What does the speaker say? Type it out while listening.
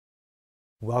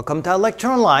Welcome to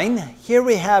Electron Line. Here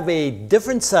we have a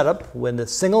different setup with a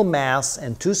single mass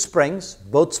and two springs.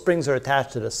 Both springs are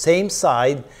attached to the same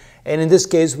side, and in this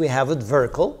case we have it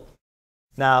vertical.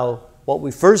 Now what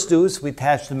we first do is we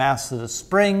attach the mass to the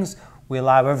springs. We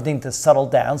allow everything to settle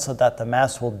down so that the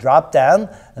mass will drop down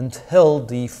until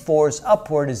the force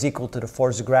upward is equal to the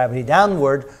force of gravity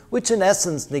downward, which in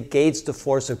essence negates the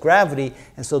force of gravity,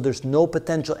 and so there's no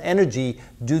potential energy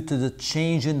due to the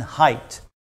change in height.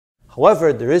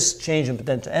 However, there is change in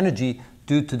potential energy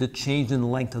due to the change in the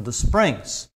length of the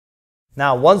springs.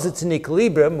 Now, once it's in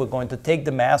equilibrium, we're going to take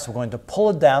the mass, we're going to pull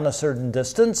it down a certain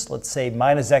distance, let's say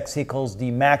minus x equals the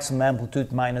maximum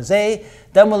amplitude minus a,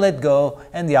 then we'll let go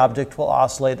and the object will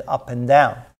oscillate up and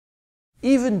down.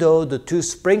 Even though the two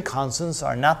spring constants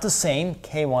are not the same,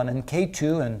 k1 and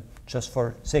k2, and just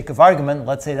for sake of argument,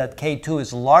 let's say that k2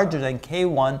 is larger than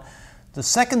k1, the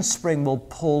second spring will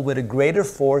pull with a greater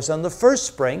force on the first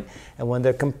spring, and when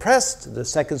they're compressed, the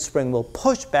second spring will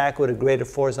push back with a greater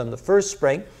force on the first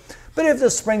spring. But if the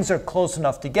springs are close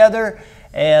enough together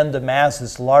and the mass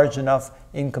is large enough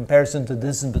in comparison to the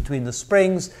distance between the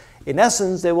springs, in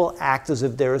essence, they will act as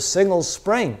if they're a single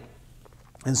spring.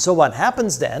 And so what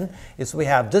happens then is we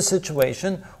have this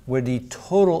situation where the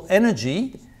total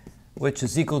energy, which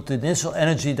is equal to the initial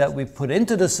energy that we put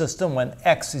into the system when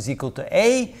x is equal to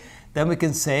a, then we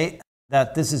can say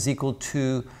that this is equal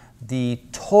to the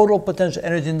total potential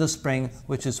energy in the spring,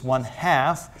 which is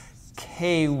 1/2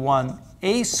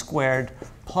 k1a squared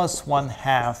plus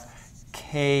 1/2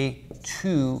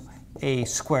 k2a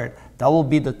squared. That will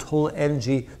be the total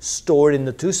energy stored in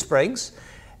the two springs.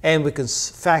 And we can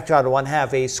factor out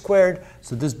 1/2 a squared,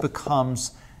 so this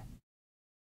becomes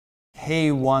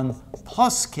k1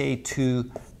 plus k2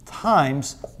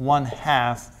 times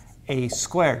 1/2 a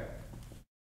squared.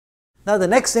 Now the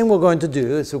next thing we're going to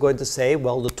do is we're going to say,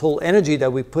 well, the total energy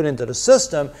that we put into the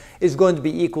system is going to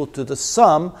be equal to the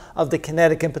sum of the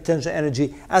kinetic and potential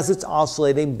energy as it's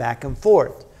oscillating back and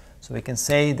forth. So we can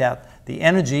say that the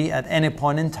energy at any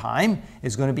point in time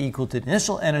is going to be equal to the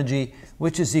initial energy,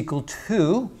 which is equal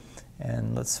to,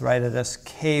 and let's write it as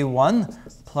k1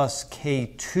 plus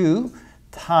k2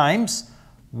 times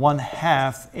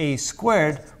 1/2 a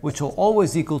squared, which will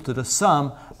always equal to the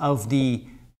sum of the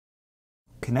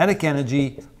kinetic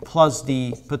energy plus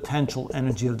the potential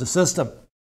energy of the system.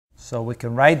 So we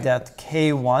can write that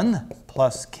k1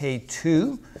 plus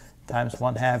k2 times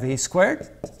 1/2 a squared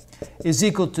is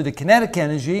equal to the kinetic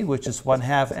energy, which is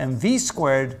 1/2 mv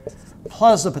squared,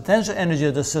 plus the potential energy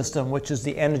of the system, which is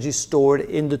the energy stored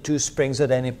in the two springs at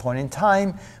any point in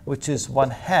time, which is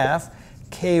 1/2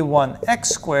 k1x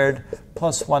squared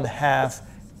plus 1/2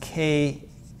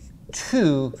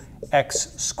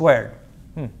 k2x squared.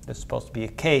 There's supposed to be a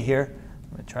k here. I'm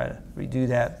going to try to redo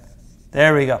that.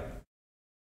 There we go.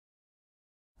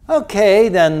 Okay,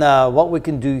 then what we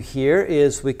can do here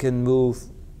is we can move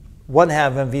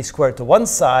 1/2 mv squared to one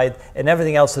side and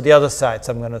everything else to the other side.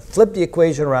 So I'm going to flip the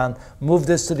equation around, move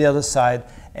this to the other side,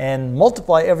 and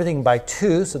multiply everything by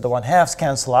 2 so the 1/2s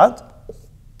cancel out.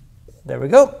 There we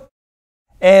go.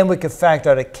 And we can factor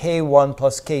out a k1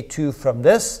 plus k2 from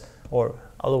this, or in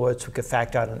other words, we can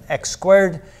factor out an x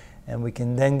squared. And we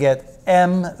can then get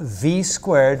mv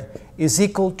squared is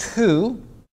equal to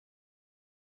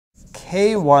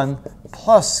k1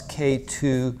 plus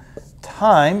k2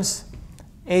 times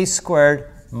a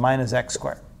squared minus x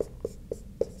squared.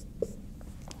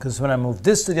 Because when I move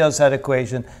this to the other side of the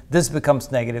equation, this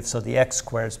becomes negative, so the x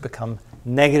squares become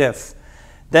negative.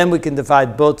 Then we can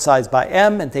divide both sides by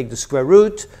m and take the square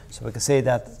root. So we can say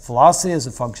that velocity as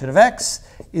a function of x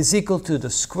is equal to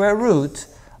the square root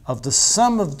of the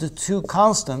sum of the two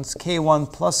constants, k1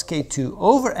 plus k2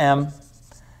 over m,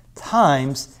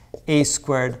 times a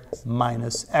squared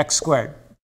minus x squared.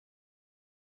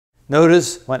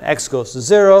 Notice when x goes to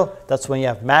 0, that's when you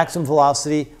have maximum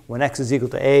velocity. When x is equal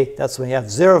to a, that's when you have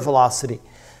 0 velocity.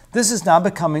 This is now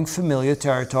becoming familiar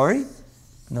territory.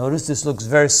 Notice this looks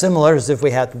very similar as if we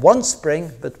had one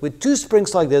spring, but with two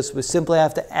springs like this, we simply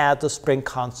have to add the spring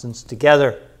constants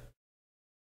together.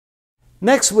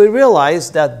 Next, we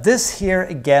realize that this here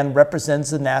again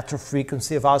represents the natural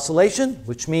frequency of oscillation,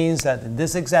 which means that in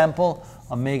this example,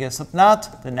 omega sub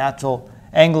naught, the natural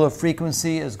angular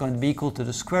frequency, is going to be equal to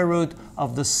the square root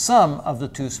of the sum of the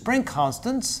two spring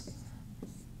constants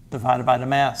divided by the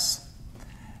mass.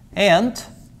 And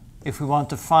if we want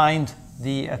to find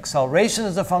the acceleration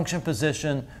as a function of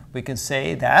position, we can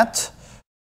say that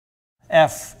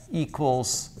F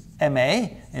equals ma,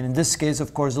 and in this case,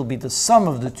 of course, it will be the sum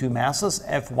of the two masses,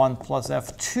 F1 plus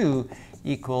F2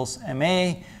 equals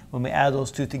ma. When we add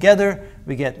those two together,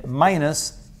 we get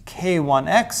minus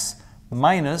k1x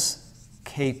minus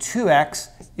k2x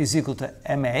is equal to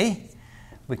ma.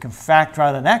 We can factor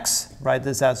out an x, write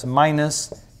this as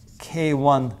minus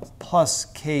k1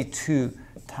 plus k2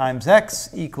 times x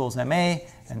equals ma.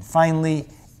 And finally,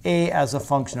 a as a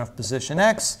function of position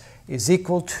x is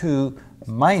equal to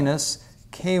minus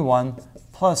k1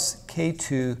 plus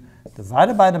k2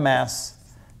 divided by the mass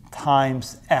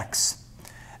times x.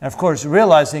 And of course,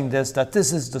 realizing this, that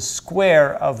this is the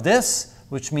square of this,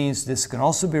 which means this can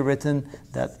also be written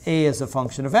that a as a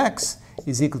function of x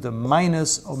is equal to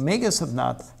minus omega sub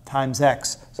naught times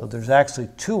x. So there's actually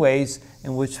two ways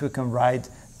in which we can write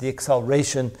the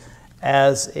acceleration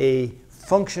as a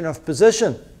function of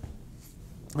position.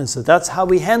 And so that's how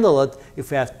we handle it.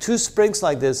 If we have two springs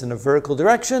like this in a vertical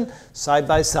direction, side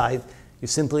by side, you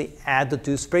simply add the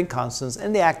two spring constants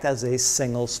and they act as a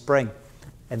single spring.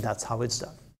 And that's how it's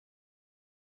done.